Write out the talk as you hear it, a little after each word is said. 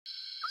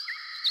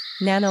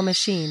Nano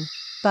Machine.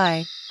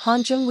 By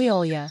Hanjung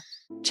Weolya.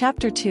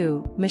 Chapter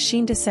 2,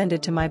 Machine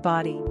descended to my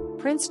body.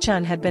 Prince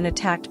Chun had been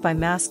attacked by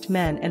masked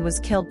men and was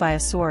killed by a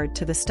sword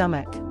to the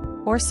stomach.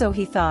 Or so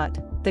he thought.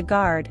 The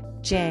guard,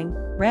 Jiang,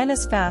 ran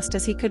as fast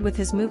as he could with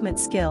his movement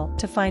skill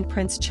to find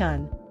Prince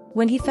Chun.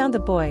 When he found the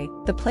boy,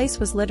 the place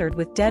was littered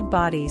with dead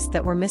bodies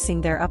that were missing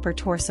their upper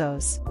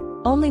torsos.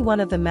 Only one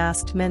of the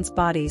masked men's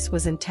bodies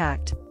was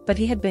intact, but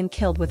he had been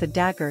killed with a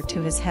dagger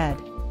to his head.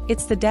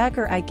 It's the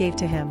dagger I gave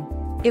to him.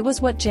 It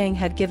was what Jiang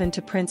had given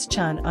to Prince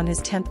Chun on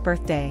his 10th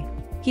birthday.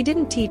 He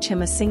didn't teach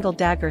him a single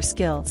dagger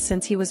skill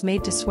since he was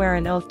made to swear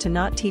an oath to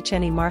not teach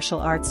any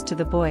martial arts to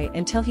the boy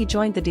until he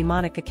joined the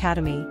demonic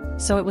academy,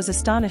 so it was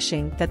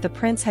astonishing that the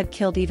prince had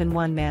killed even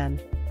one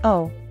man.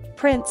 Oh,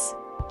 Prince!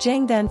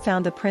 Jiang then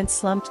found the prince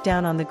slumped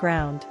down on the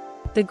ground.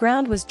 The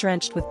ground was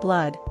drenched with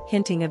blood,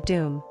 hinting of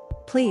doom.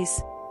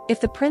 Please.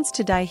 If the prince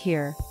to die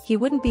here, he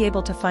wouldn't be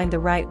able to find the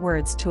right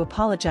words to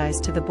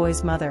apologize to the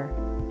boy's mother.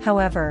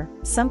 However,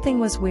 something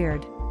was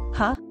weird.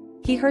 Huh?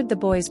 He heard the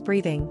boy's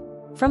breathing.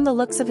 From the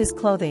looks of his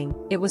clothing,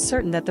 it was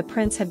certain that the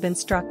prince had been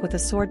struck with a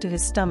sword to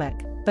his stomach,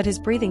 but his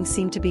breathing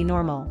seemed to be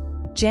normal.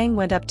 Jiang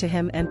went up to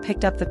him and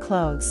picked up the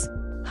clothes.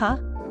 Huh?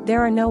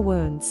 There are no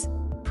wounds.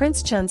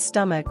 Prince Chun's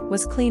stomach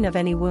was clean of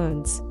any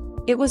wounds.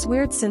 It was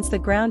weird since the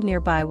ground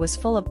nearby was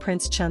full of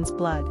Prince Chun's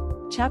blood.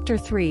 Chapter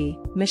 3,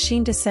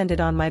 Machine Descended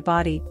on My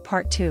Body,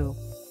 Part 2.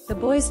 The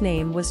boy's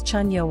name was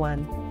Chun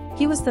Yo-won.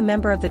 He was the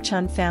member of the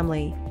Chun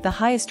family, the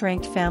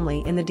highest-ranked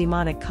family in the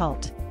demonic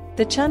cult.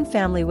 The Chun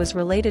family was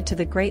related to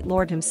the Great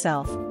Lord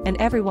himself, and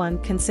everyone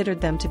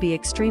considered them to be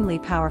extremely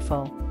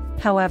powerful.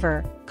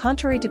 However,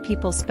 contrary to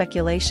people's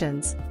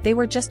speculations, they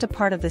were just a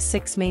part of the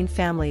 6 main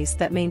families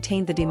that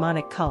maintained the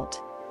demonic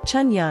cult.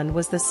 Chun Yun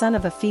was the son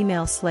of a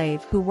female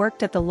slave who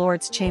worked at the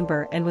Lord's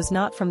chamber and was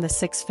not from the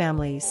 6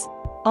 families.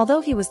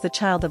 Although he was the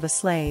child of a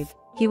slave,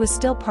 he was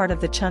still part of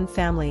the Chun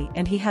family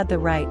and he had the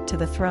right to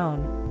the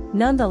throne.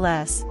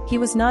 Nonetheless, he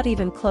was not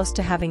even close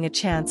to having a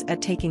chance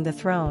at taking the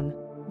throne.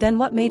 Then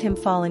what made him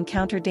fall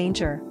encounter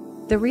danger?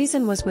 The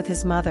reason was with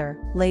his mother,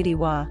 Lady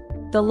Hua.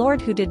 The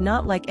Lord, who did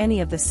not like any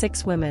of the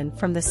 6 women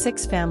from the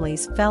 6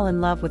 families, fell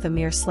in love with a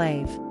mere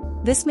slave.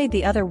 This made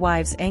the other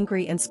wives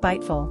angry and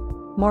spiteful.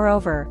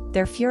 Moreover,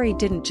 their fury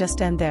didn't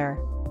just end there.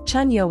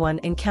 Chun Yo-won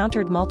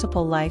encountered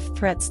multiple life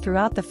threats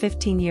throughout the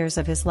 15 years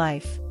of his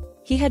life.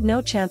 He had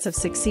no chance of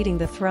succeeding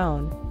the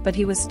throne, but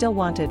he was still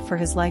wanted for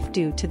his life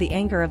due to the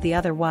anger of the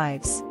other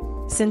wives.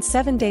 Since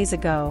 7 days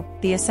ago,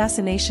 the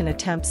assassination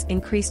attempts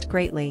increased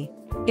greatly.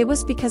 It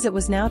was because it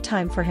was now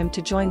time for him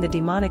to join the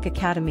demonic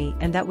academy,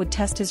 and that would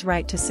test his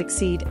right to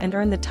succeed and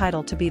earn the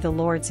title to be the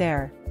Lord's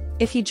heir.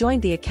 If he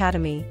joined the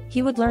academy,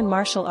 he would learn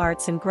martial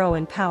arts and grow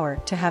in power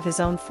to have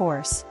his own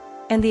force.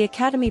 And the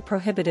academy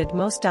prohibited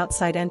most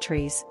outside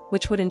entries,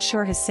 which would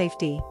ensure his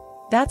safety.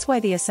 That's why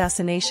the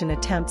assassination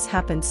attempts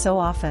happened so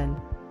often.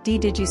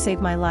 Did you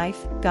save my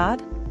life,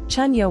 God?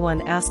 Chun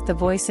Yo-won asked the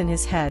voice in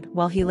his head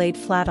while he laid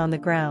flat on the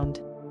ground.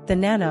 The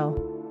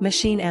Nano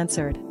Machine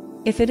answered.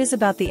 If it is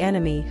about the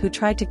enemy who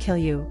tried to kill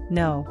you,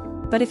 no.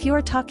 But if you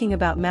are talking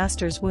about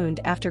Master's wound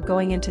after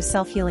going into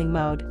self-healing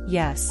mode,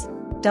 yes.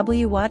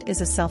 What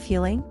is a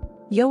self-healing?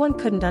 Yo-won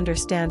couldn't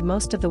understand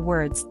most of the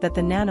words that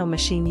the Nano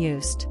Machine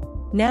used.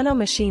 Nano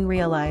Machine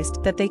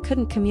realized that they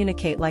couldn't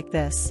communicate like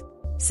this.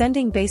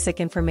 Sending basic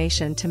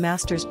information to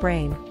Master's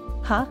brain.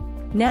 Huh?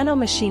 Nano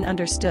Machine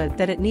understood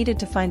that it needed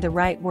to find the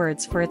right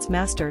words for its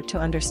master to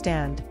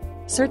understand.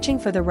 Searching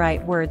for the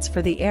right words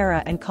for the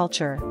era and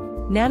culture.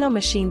 Nano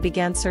Machine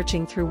began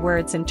searching through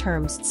words and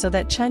terms so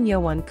that Chun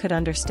Yo-won could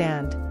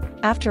understand.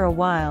 After a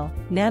while,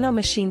 Nano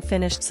Machine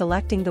finished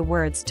selecting the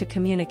words to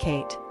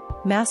communicate.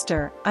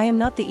 Master, I am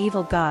not the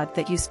evil god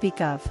that you speak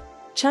of.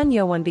 Chun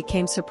Yo-won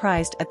became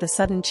surprised at the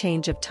sudden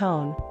change of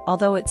tone,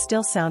 although it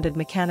still sounded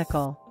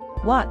mechanical.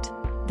 What?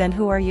 Then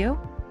who are you?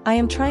 I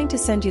am trying to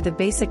send you the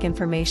basic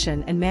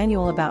information and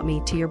manual about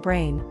me to your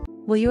brain.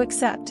 Will you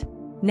accept?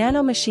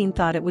 Nano Machine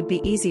thought it would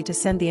be easy to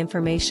send the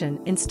information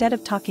instead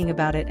of talking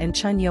about it, and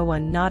Chun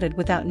Yo-won nodded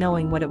without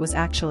knowing what it was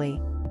actually.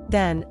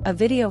 Then, a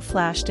video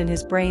flashed in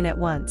his brain at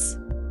once.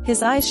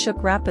 His eyes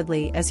shook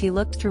rapidly as he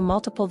looked through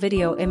multiple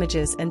video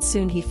images, and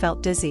soon he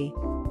felt dizzy.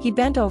 He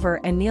bent over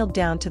and kneeled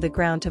down to the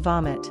ground to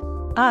vomit.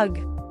 Ugh!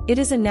 It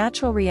is a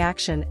natural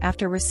reaction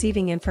after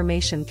receiving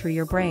information through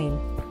your brain.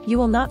 You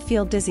will not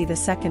feel dizzy the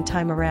second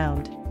time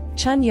around.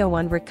 Chun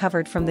Yo-won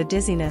recovered from the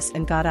dizziness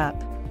and got up.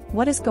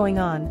 What is going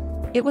on?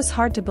 It was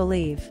hard to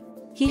believe.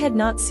 He had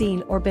not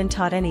seen or been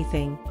taught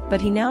anything,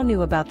 but he now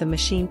knew about the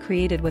machine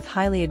created with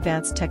highly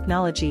advanced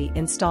technology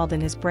installed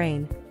in his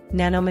brain.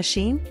 Nano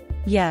Machine?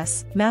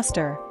 Yes,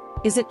 Master.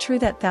 Is it true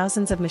that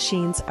thousands of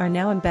machines are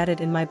now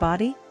embedded in my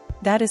body?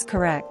 That is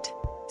correct.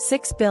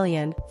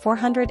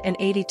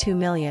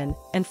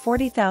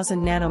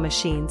 6,482,040,000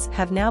 nanomachines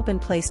have now been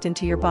placed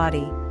into your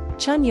body.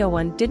 Chun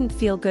Yo-won didn't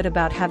feel good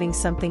about having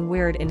something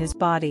weird in his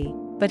body,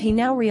 but he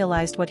now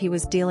realized what he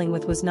was dealing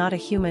with was not a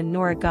human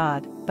nor a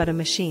god, but a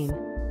machine.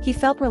 He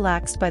felt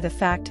relaxed by the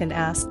fact and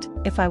asked,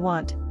 if I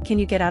want, can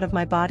you get out of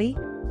my body?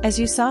 As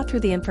you saw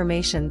through the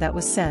information that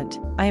was sent,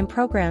 I am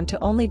programmed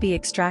to only be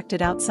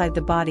extracted outside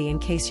the body in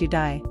case you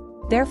die.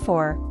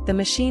 Therefore, the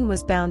machine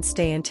was bound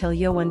stay until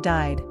Yoan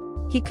died.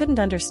 He couldn't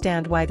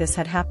understand why this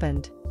had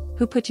happened.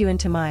 Who put you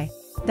into my...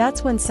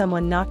 That's when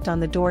someone knocked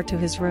on the door to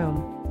his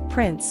room.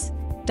 Prince.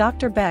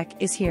 Dr.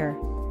 Beck is here.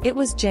 It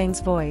was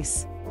Zhang's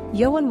voice.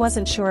 Yoan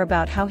wasn't sure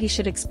about how he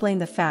should explain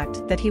the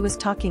fact that he was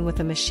talking with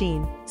a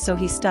machine, so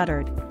he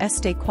stuttered,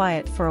 Stay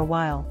quiet for a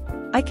while.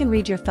 I can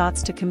read your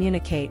thoughts to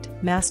communicate,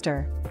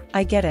 master.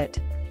 I get it.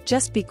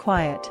 Just be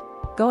quiet.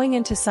 Going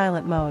into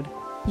silent mode.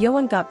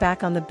 Yoan got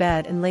back on the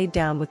bed and laid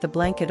down with the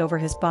blanket over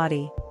his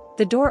body.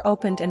 The door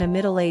opened and a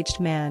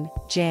middle-aged man,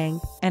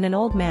 Zhang, and an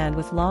old man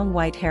with long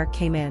white hair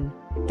came in.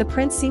 The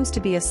prince seems to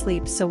be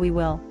asleep, so we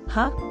will,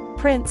 huh?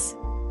 Prince?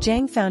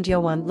 Zhang found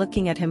Yoan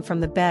looking at him from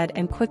the bed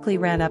and quickly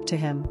ran up to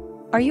him.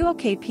 Are you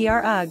okay,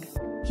 Ugh?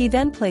 He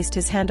then placed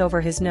his hand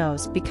over his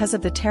nose because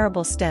of the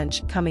terrible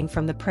stench coming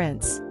from the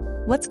prince.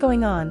 What's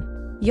going on?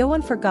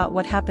 Yoan forgot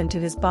what happened to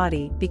his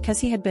body because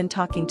he had been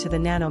talking to the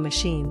nano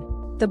machine.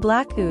 The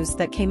black ooze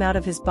that came out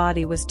of his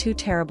body was too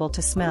terrible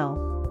to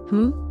smell.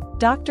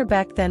 Dr.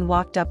 Beck then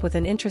walked up with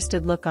an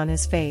interested look on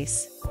his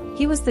face.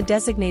 He was the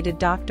designated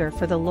doctor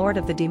for the lord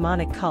of the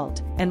demonic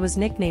cult and was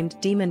nicknamed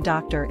Demon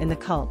Doctor in the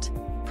cult.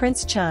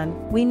 Prince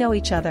Chun, we know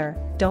each other,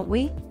 don't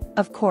we?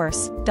 Of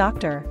course,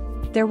 doctor.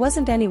 There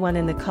wasn't anyone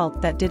in the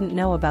cult that didn't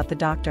know about the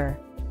doctor.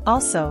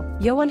 Also,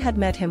 Yoan had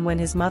met him when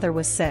his mother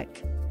was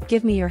sick.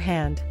 Give me your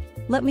hand.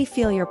 Let me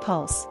feel your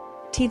pulse.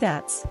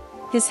 That's.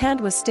 His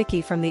hand was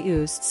sticky from the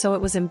ooze, so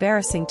it was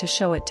embarrassing to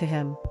show it to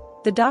him.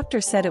 The doctor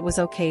said it was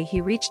okay.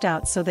 He reached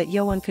out so that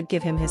Yoan could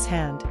give him his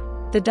hand.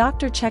 The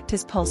doctor checked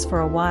his pulse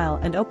for a while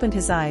and opened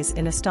his eyes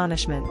in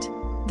astonishment.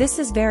 This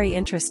is very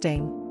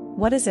interesting.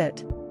 What is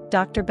it?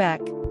 Dr.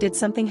 Beck, did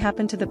something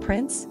happen to the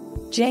prince?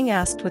 Zhang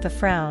asked with a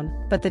frown,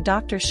 but the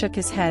doctor shook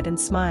his head and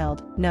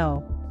smiled.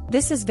 No.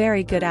 This is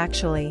very good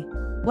actually.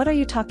 What are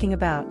you talking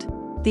about?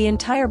 The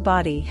entire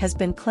body has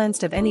been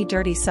cleansed of any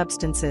dirty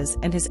substances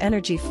and his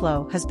energy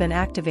flow has been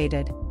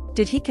activated.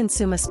 Did he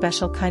consume a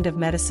special kind of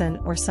medicine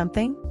or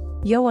something?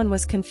 Yoan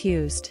was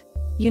confused.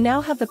 You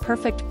now have the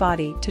perfect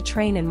body to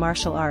train in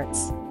martial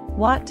arts.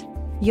 What?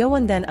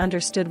 Yoan then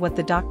understood what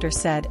the doctor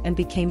said and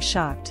became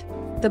shocked.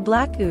 The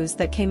black ooze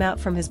that came out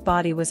from his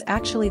body was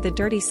actually the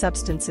dirty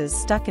substances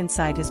stuck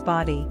inside his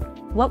body.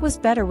 What was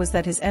better was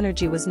that his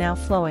energy was now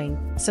flowing,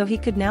 so he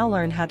could now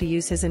learn how to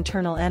use his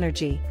internal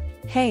energy.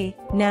 Hey,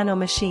 nano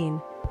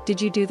machine.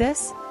 Did you do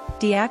this?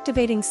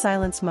 Deactivating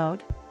silence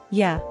mode?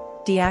 Yeah,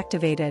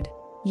 deactivated.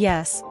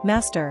 Yes,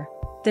 master.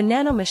 The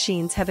nano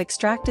machines have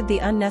extracted the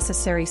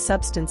unnecessary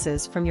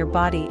substances from your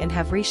body and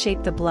have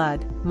reshaped the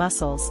blood,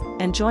 muscles,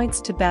 and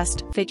joints to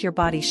best fit your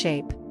body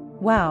shape.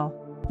 Wow.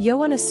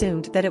 Yoan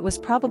assumed that it was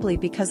probably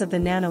because of the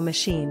nano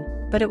machine,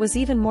 but it was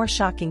even more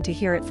shocking to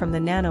hear it from the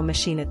nano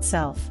machine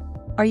itself.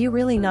 Are you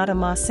really not a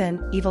Ma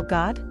Sin, evil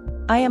god?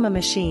 I am a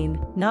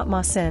machine, not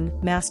Ma Sin,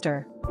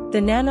 master. The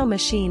nano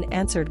machine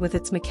answered with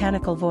its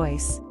mechanical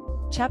voice.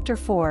 Chapter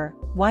 4,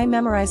 Why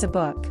Memorize a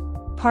Book?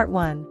 Part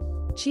 1.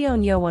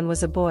 Cheon Yoan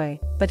was a boy,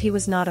 but he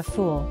was not a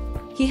fool.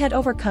 He had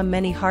overcome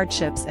many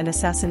hardships and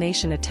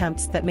assassination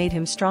attempts that made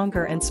him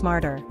stronger and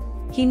smarter.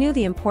 He knew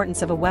the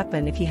importance of a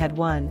weapon if he had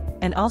one,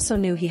 and also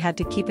knew he had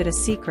to keep it a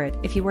secret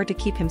if he were to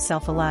keep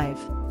himself alive.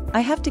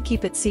 I have to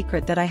keep it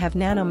secret that I have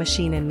nano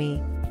machine in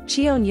me.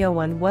 Cheon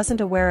Yoan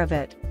wasn't aware of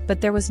it, but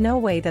there was no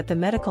way that the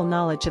medical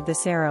knowledge of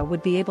this era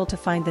would be able to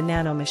find the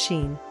nano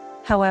machine.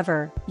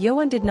 However,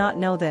 Yoan did not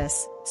know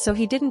this, so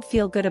he didn't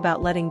feel good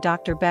about letting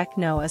Dr. Beck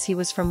know as he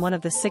was from one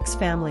of the 6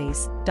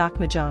 families,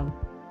 Dokmajong.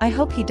 I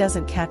hope he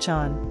doesn't catch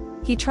on.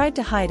 He tried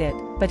to hide it,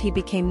 but he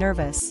became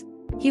nervous.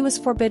 He was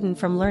forbidden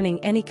from learning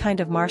any kind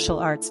of martial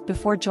arts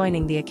before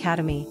joining the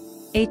academy.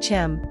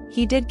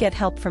 He did get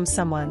help from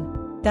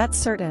someone. That's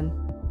certain.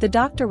 The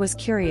doctor was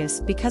curious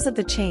because of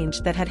the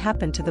change that had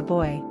happened to the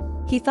boy.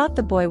 He thought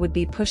the boy would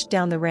be pushed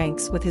down the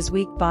ranks with his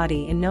weak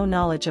body and no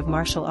knowledge of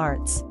martial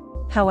arts.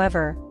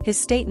 However, his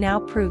state now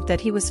proved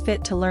that he was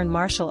fit to learn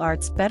martial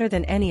arts better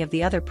than any of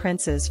the other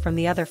princes from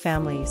the other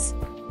families.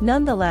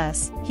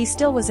 Nonetheless, he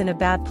still was in a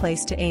bad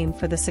place to aim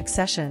for the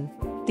succession.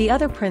 The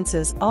other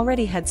princes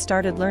already had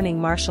started learning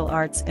martial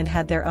arts and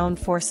had their own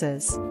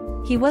forces.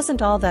 He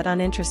wasn't all that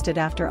uninterested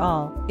after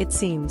all, it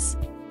seems.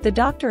 The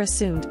doctor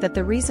assumed that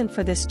the reason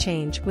for this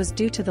change was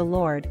due to the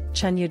Lord,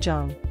 Chun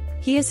Yuzhong.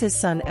 He is his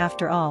son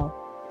after all.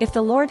 If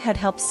the Lord had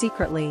helped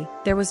secretly,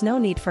 there was no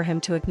need for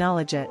him to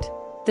acknowledge it.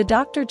 The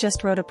doctor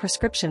just wrote a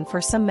prescription for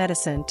some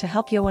medicine to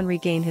help Yoan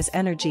regain his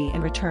energy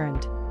and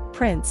returned.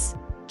 Prince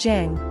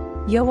Zhang.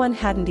 Yoan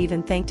hadn't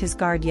even thanked his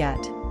guard yet.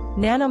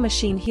 Nano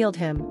machine healed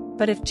him,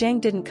 but if Zhang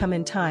didn't come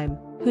in time,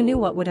 who knew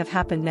what would have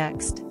happened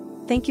next?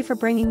 Thank you for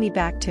bringing me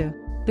back to.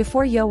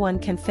 Before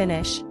Yoan can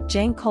finish,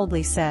 Zhang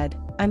coldly said,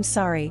 I'm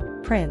sorry,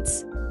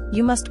 Prince.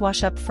 You must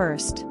wash up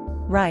first.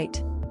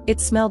 Right. It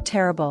smelled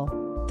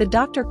terrible. The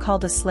doctor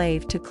called a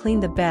slave to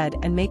clean the bed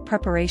and make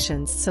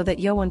preparations so that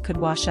Yoan could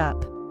wash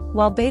up.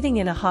 While bathing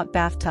in a hot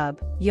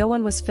bathtub,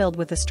 Yoan was filled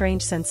with a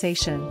strange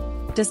sensation.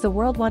 Does the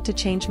world want to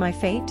change my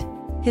fate?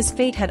 His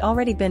fate had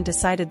already been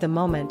decided the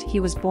moment he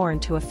was born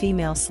to a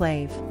female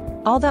slave.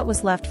 All that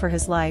was left for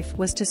his life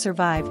was to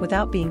survive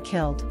without being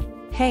killed.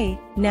 Hey,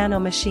 Nano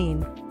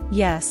Machine.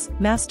 Yes,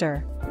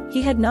 Master.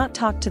 He had not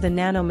talked to the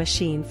Nano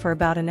Machine for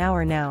about an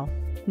hour now.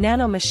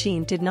 Nano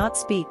Machine did not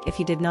speak if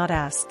he did not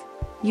ask.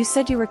 You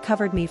said you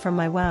recovered me from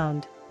my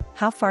wound.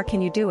 How far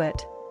can you do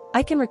it?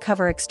 I can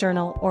recover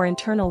external or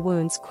internal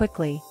wounds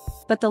quickly.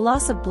 But the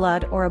loss of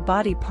blood or a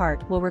body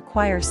part will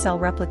require cell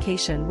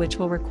replication, which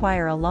will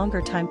require a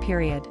longer time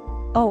period.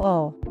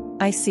 Oh,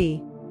 I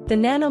see. The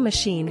Nano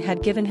Machine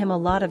had given him a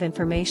lot of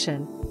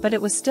information, but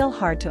it was still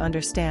hard to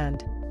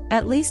understand.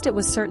 At least it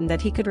was certain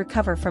that he could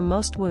recover from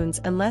most wounds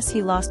unless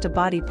he lost a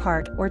body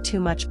part or too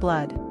much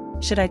blood.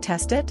 Should I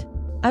test it?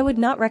 I would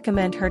not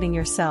recommend hurting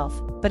yourself,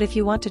 but if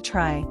you want to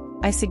try,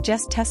 I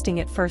suggest testing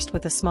it first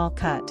with a small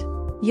cut.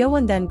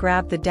 Yoan then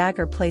grabbed the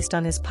dagger placed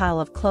on his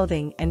pile of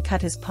clothing and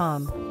cut his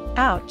palm.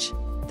 Ouch!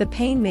 The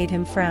pain made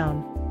him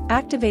frown.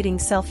 Activating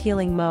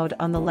self-healing mode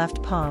on the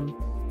left palm.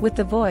 With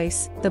the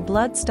voice, the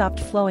blood stopped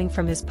flowing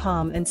from his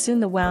palm and soon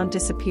the wound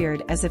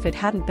disappeared as if it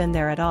hadn't been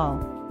there at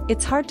all.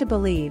 It's hard to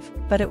believe,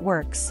 but it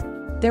works.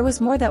 There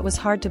was more that was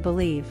hard to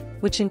believe,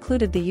 which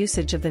included the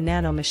usage of the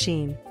Nano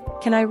Machine.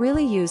 Can I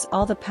really use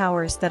all the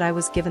powers that I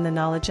was given the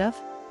knowledge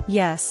of?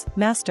 Yes,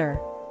 Master.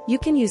 You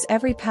can use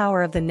every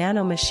power of the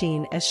Nano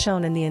Machine as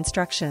shown in the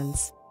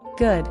instructions.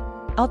 Good.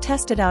 I'll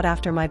test it out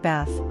after my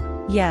bath.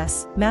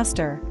 Yes,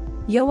 Master.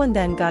 Yoan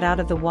then got out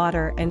of the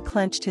water and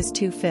clenched his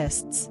two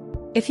fists.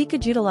 If he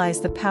could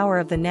utilize the power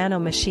of the Nano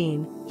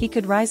Machine, he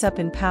could rise up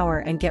in power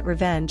and get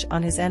revenge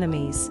on his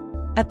enemies.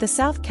 At the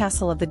south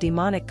castle of the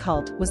demonic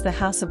cult was the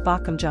house of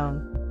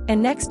Bakumjong,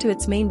 and next to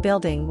its main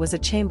building was a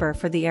chamber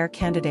for the heir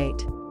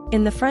candidate.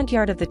 In the front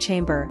yard of the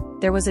chamber,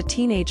 there was a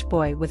teenage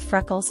boy with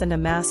freckles and a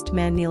masked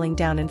man kneeling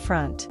down in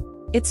front.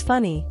 It's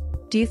funny.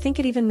 Do you think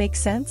it even makes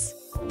sense?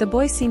 The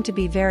boy seemed to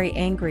be very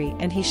angry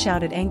and he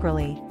shouted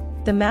angrily.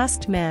 The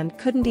masked man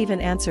couldn't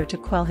even answer to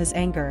quell his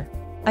anger.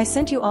 I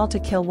sent you all to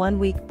kill one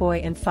weak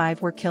boy and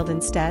 5 were killed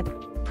instead?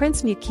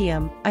 Prince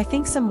Mukium, I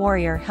think some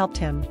warrior helped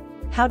him.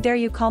 How dare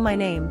you call my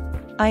name?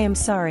 I am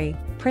sorry,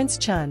 Prince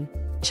Chun.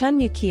 Chun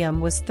Mukium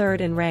was third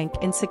in rank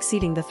in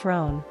succeeding the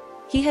throne.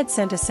 He had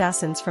sent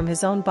assassins from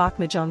his own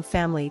Bakmajong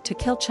family to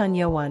kill Chun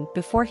Yoan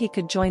before he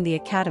could join the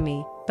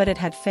academy, but it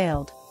had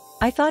failed.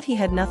 I thought he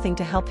had nothing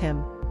to help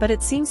him, but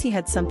it seems he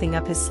had something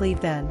up his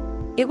sleeve then.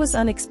 It was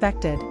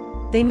unexpected.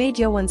 They made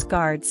Yoan's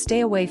guards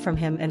stay away from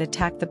him and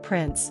attack the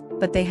prince,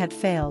 but they had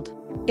failed.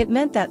 It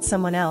meant that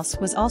someone else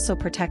was also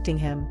protecting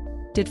him.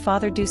 Did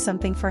father do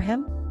something for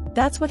him?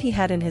 That's what he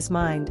had in his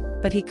mind,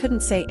 but he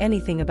couldn't say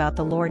anything about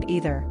the Lord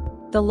either.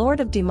 The Lord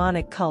of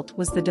Demonic Cult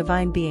was the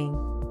divine being.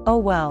 Oh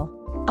well.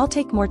 I'll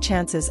take more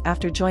chances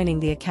after joining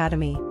the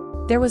academy.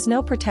 There was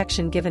no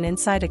protection given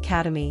inside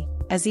academy,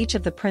 as each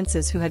of the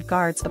princes who had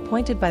guards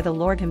appointed by the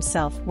Lord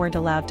himself weren't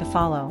allowed to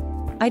follow.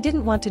 I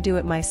didn't want to do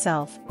it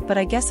myself, but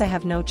I guess I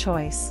have no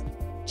choice.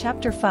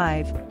 Chapter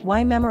 5,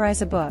 Why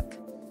Memorize a Book?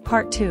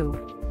 Part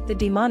 2. The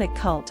Demonic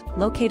Cult,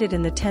 located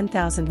in the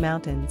 10,000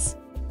 Mountains.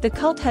 The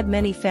cult had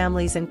many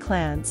families and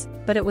clans,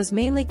 but it was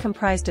mainly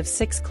comprised of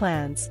 6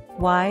 clans: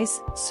 Wise,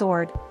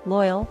 Sword,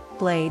 Loyal,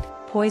 Blade,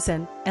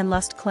 Poison, and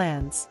Lust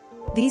clans.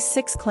 These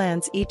 6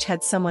 clans each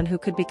had someone who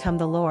could become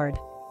the Lord.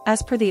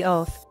 As per the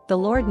oath, the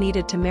Lord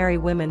needed to marry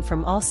women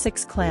from all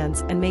 6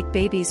 clans and make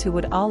babies who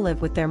would all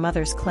live with their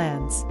mother's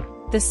clans.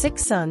 The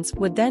 6 sons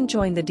would then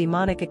join the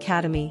demonic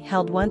academy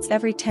held once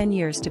every 10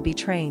 years to be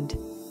trained.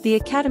 The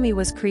academy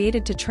was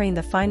created to train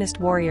the finest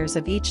warriors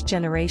of each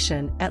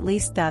generation, at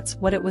least that's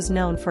what it was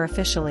known for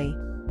officially.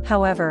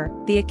 However,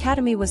 the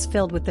academy was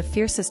filled with the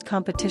fiercest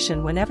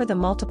competition whenever the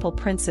multiple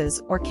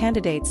princes or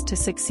candidates to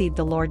succeed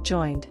the Lord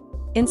joined.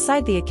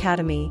 Inside the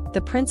academy,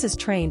 the princes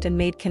trained and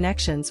made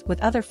connections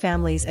with other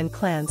families and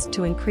clans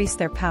to increase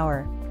their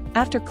power.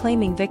 After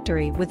claiming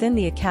victory within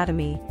the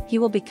academy, he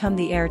will become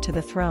the heir to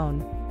the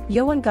throne.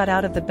 Yoan got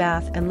out of the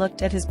bath and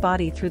looked at his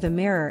body through the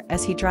mirror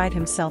as he dried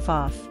himself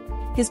off.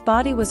 His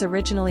body was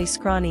originally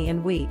scrawny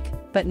and weak,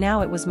 but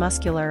now it was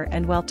muscular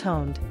and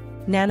well-toned.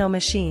 Nano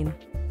Machine.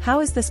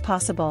 How is this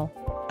possible?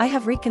 I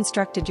have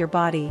reconstructed your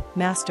body,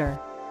 Master.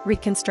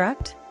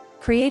 Reconstruct?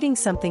 Creating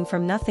something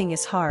from nothing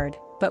is hard,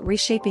 but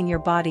reshaping your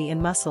body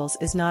and muscles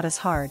is not as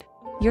hard.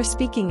 Your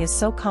speaking is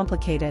so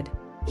complicated.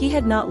 He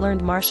had not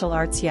learned martial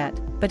arts yet,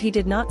 but he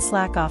did not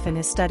slack off in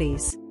his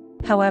studies.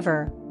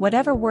 However,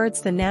 whatever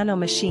words the Nano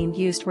Machine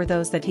used were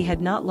those that he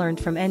had not learned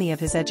from any of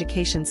his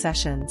education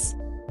sessions.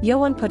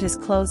 Yoan put his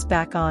clothes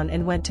back on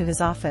and went to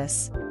his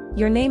office.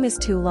 Your name is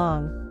too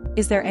long.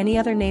 Is there any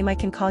other name I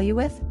can call you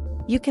with?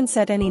 You can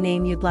set any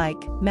name you'd like,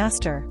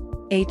 Master.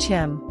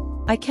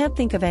 I can't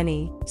think of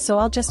any, so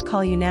I'll just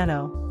call you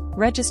Nano.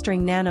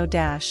 Registering Nano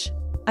dash.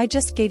 I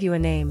just gave you a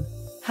name.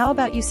 How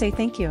about you say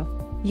thank you?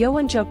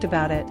 Yoan joked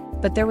about it,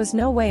 but there was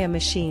no way a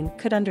machine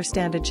could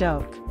understand a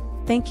joke.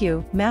 Thank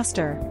you,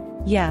 Master.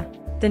 Yeah.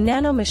 The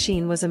Nano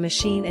Machine was a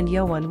machine and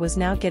Yoan was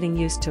now getting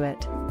used to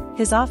it.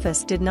 His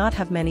office did not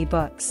have many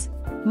books.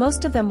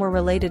 Most of them were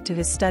related to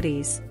his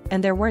studies,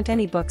 and there weren't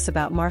any books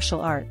about martial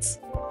arts.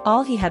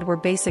 All he had were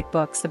basic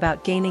books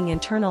about gaining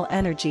internal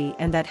energy,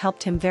 and that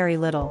helped him very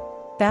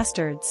little.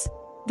 Bastards.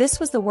 This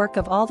was the work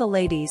of all the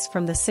ladies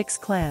from the 6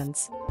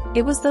 clans.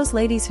 It was those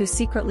ladies who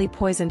secretly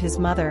poisoned his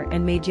mother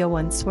and made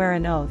Yoan swear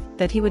an oath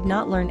that he would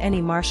not learn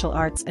any martial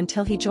arts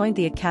until he joined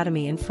the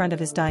academy in front of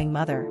his dying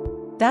mother.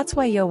 That's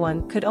why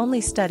Yoan could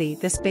only study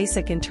this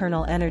basic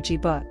internal energy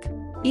book.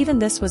 Even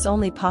this was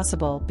only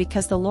possible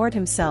because the Lord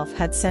himself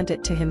had sent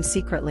it to him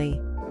secretly.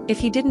 If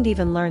he didn't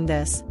even learn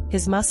this,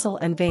 his muscle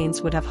and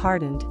veins would have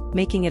hardened,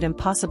 making it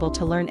impossible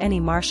to learn any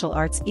martial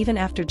arts even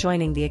after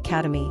joining the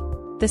academy.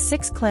 The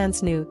 6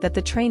 clans knew that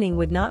the training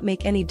would not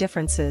make any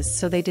differences,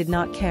 so they did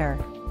not care.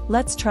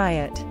 Let's try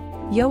it.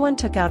 Yoan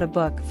took out a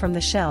book from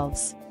the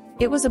shelves.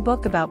 It was a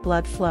book about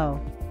blood flow.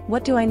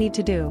 What do I need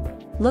to do?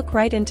 Look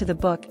right into the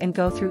book and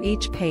go through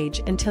each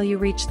page until you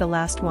reach the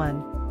last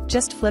one.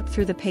 Just flip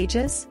through the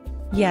pages?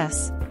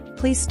 Yes.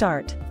 Please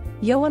start.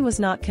 Yoan was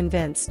not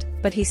convinced,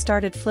 but he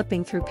started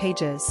flipping through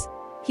pages.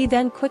 He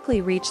then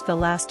quickly reached the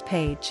last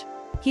page.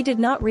 He did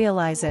not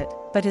realize it,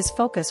 but his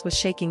focus was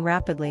shaking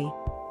rapidly.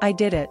 I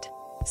did it.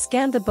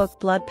 Scan the book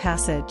blood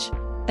passage.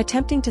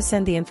 Attempting to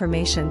send the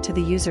information to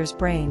the user's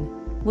brain.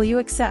 Will you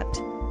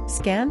accept?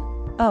 Scan?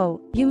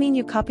 Oh, you mean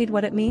you copied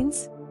what it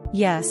means?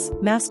 Yes,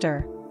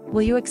 master.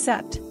 Will you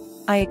accept?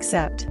 I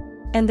accept.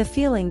 And the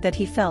feeling that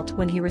he felt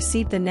when he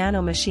received the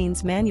nano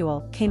machine's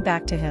manual came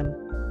back to him.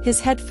 His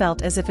head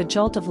felt as if a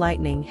jolt of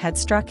lightning had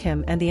struck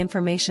him and the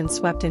information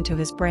swept into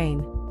his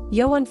brain.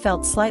 Yoan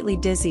felt slightly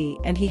dizzy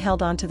and he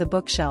held onto the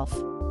bookshelf.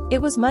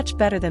 It was much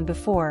better than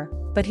before,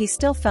 but he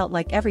still felt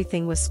like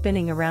everything was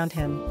spinning around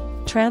him.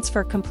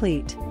 Transfer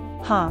complete.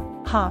 Ha,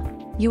 ha,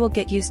 you will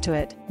get used to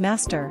it,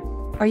 master.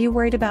 Are you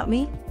worried about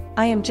me?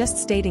 I am just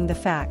stating the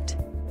fact.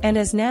 And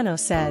as Nano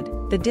said,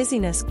 the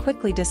dizziness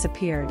quickly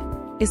disappeared.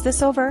 Is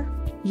this over?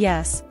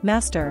 Yes,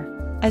 master.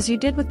 As you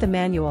did with the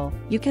manual,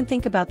 you can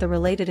think about the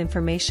related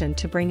information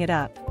to bring it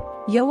up.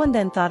 Yoan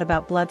then thought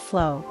about blood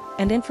flow,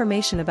 and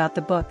information about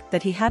the book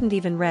that he hadn't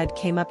even read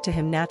came up to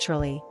him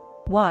naturally.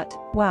 What?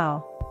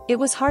 Wow. It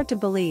was hard to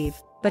believe,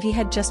 but he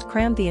had just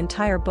crammed the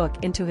entire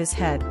book into his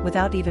head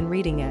without even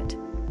reading it.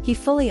 He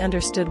fully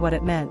understood what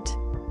it meant.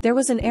 There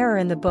was an error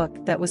in the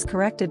book that was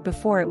corrected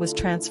before it was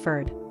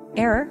transferred.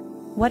 Error?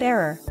 What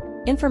error?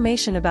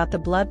 Information about the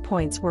blood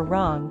points were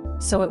wrong,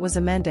 so it was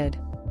amended.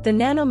 The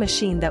nano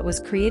machine that was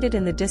created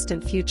in the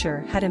distant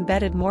future had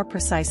embedded more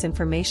precise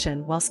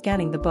information while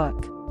scanning the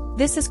book.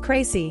 This is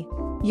crazy.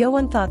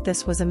 Yoan thought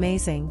this was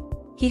amazing.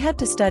 He had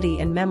to study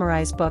and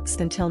memorize books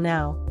until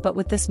now, but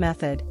with this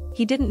method,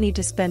 he didn't need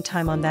to spend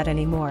time on that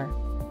anymore.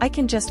 I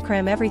can just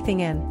cram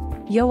everything in.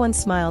 Yoan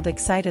smiled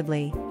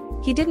excitedly.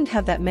 He didn't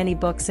have that many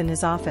books in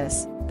his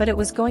office, but it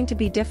was going to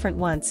be different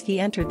once he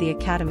entered the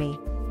academy.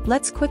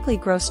 Let's quickly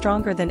grow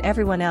stronger than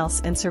everyone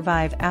else and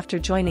survive after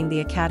joining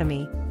the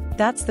academy.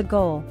 That's the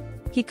goal.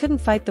 He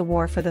couldn't fight the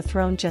war for the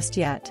throne just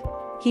yet.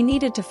 He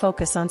needed to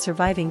focus on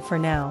surviving for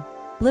now.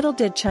 Little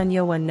did Chun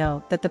Yoan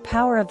know that the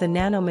power of the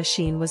nano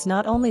machine was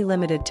not only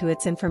limited to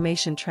its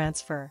information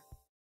transfer.